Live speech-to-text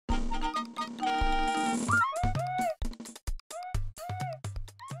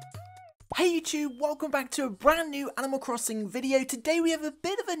Hey YouTube, welcome back to a brand new Animal Crossing video. Today we have a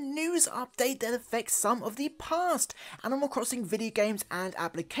bit of a news update that affects some of the past Animal Crossing video games and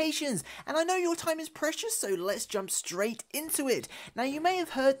applications. And I know your time is precious, so let's jump straight into it. Now you may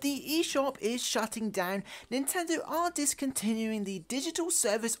have heard the eShop is shutting down. Nintendo are discontinuing the digital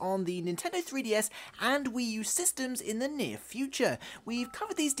service on the Nintendo 3DS and Wii U systems in the near future. We've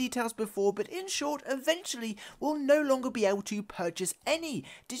covered these details before, but in short, eventually we'll no longer be able to purchase any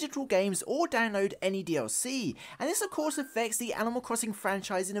digital games or download any DLC, and this of course affects the Animal Crossing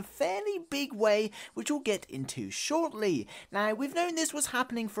franchise in a fairly big way, which we'll get into shortly. Now we've known this was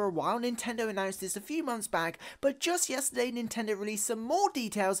happening for a while. Nintendo announced this a few months back, but just yesterday Nintendo released some more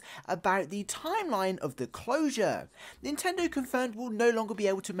details about the timeline of the closure. Nintendo confirmed we'll no longer be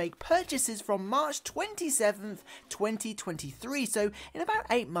able to make purchases from March 27th, 2023, so in about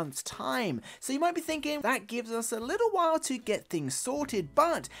 8 months time. So you might be thinking that gives us a little while to get things sorted,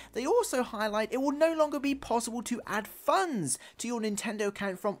 but they also highlight it will no longer be possible to add funds to your Nintendo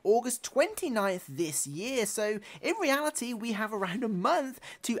account from August 29th this year. So in reality, we have around a month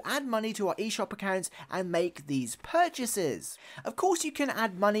to add money to our eShop accounts and make these purchases. Of course, you can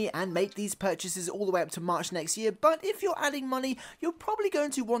add money and make these purchases all the way up to March next year, but if you're adding money, you're probably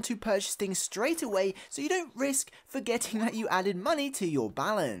going to want to purchase things straight away so you don't risk forgetting that you added money to your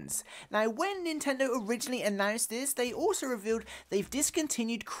balance. Now, when Nintendo originally announced this, they also revealed they've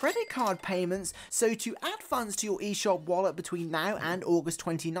discontinued credit card payments, so to add funds to your eShop wallet between now and August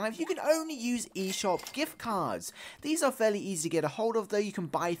 29th, you can only use eShop gift cards. These are fairly easy to get a hold of though. You can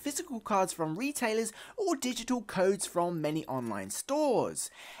buy physical cards from retailers or digital codes from many online stores.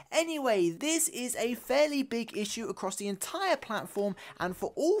 Anyway, this is a fairly big issue across the entire platform and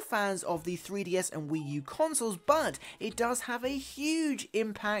for all fans of the 3DS and Wii U consoles, but it does have a huge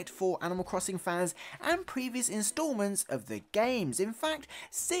impact for Animal Crossing fans and previous installments of the games. In fact,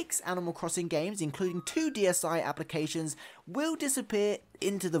 6 Animal Crossing games, including 2 DSi applications, will disappear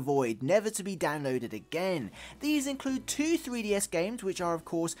into the void, never to be downloaded again. These include 2 3DS games, which are of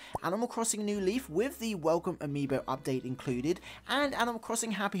course Animal Crossing New Leaf with the Welcome Amiibo update included, and Animal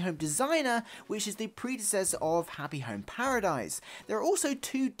Crossing Happy Home Designer, which is the predecessor of Happy Home Paradise. There are also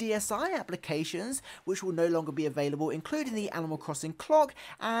 2 DSi applications which will no longer be available, including the Animal Crossing Clock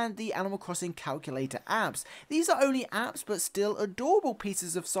and the Animal Crossing Calculator apps. These are only apps, but still adorable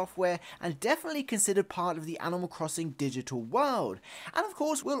pieces of software and definitely considered part of the Animal Crossing digital world. And of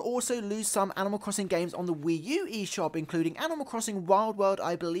course, we'll also lose some Animal Crossing games on the Wii U eShop, including Animal Crossing Wild World,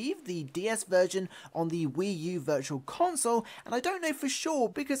 I believe, the DS version on the Wii U Virtual Console, and I don't know for sure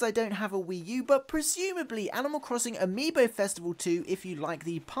because I don't have a Wii U, but presumably Animal Crossing Amiibo Festival 2 if you like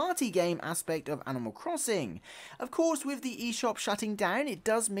the party game aspect of Animal Crossing. Of course, with the eShop shutting down, it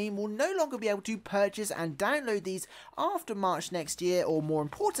does mean we'll no longer be able to purchase and download these after March next year, or more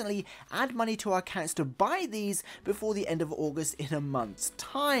importantly, add money to our accounts to buy these before the end of August in a month's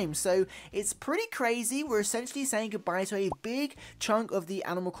time. So it's pretty crazy. We're essentially saying goodbye to a big chunk of the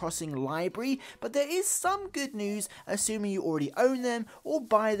Animal Crossing library, but there is some good news, assuming you already own them or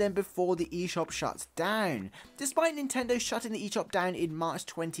buy them before the eShop shuts down. Despite Nintendo shutting the eShop down in March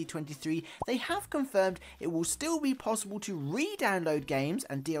 2023, they have confirmed it will still be possible to re-download games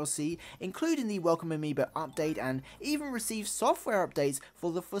and DLC, including the Welcome Amiibo update, and even receive software updates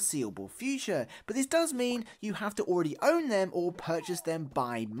for the foreseeable future. But this does mean you have to already own them or purchase them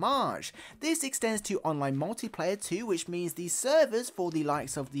by March. This extends to online multiplayer too, which means the servers for the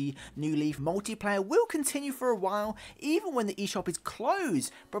likes of the New Leaf multiplayer will continue for a while, even when the eShop is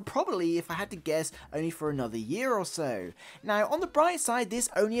closed, but probably, if I had to guess, only for another year or so. Now, on the bright side, this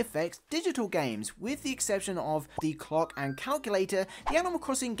only affects digital games. With the exception of the Clock and Calculator, the Animal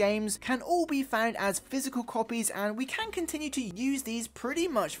Crossing games can all be found as physical copies, and we can continue to use these pretty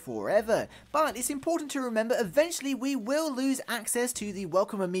much forever. But it's important to remember, eventually we will lose access to the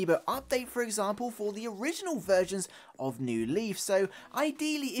Welcome Amiibo update, for example, for the original versions of New Leaf. So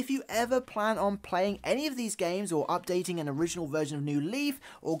ideally, if you ever plan on playing any of these games or updating an original version of New Leaf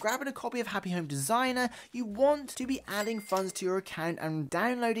or grabbing a copy of Happy Home Designer, you want to be adding funds to your account and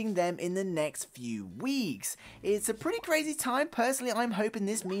downloading them in the next few weeks. It's a pretty crazy time. Personally, I'm hoping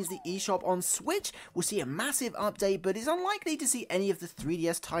this means the eShop on Switch will see a massive update, but it's unlikely to see any of the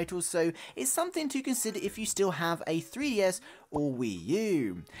 3DS titles, so it's something to consider if you still have a 3DS or Wii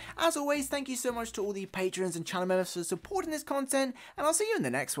U. As always, thank you so much to all the patrons and channel members for supporting this content, and I'll see you in the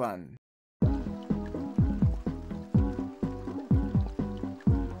next one.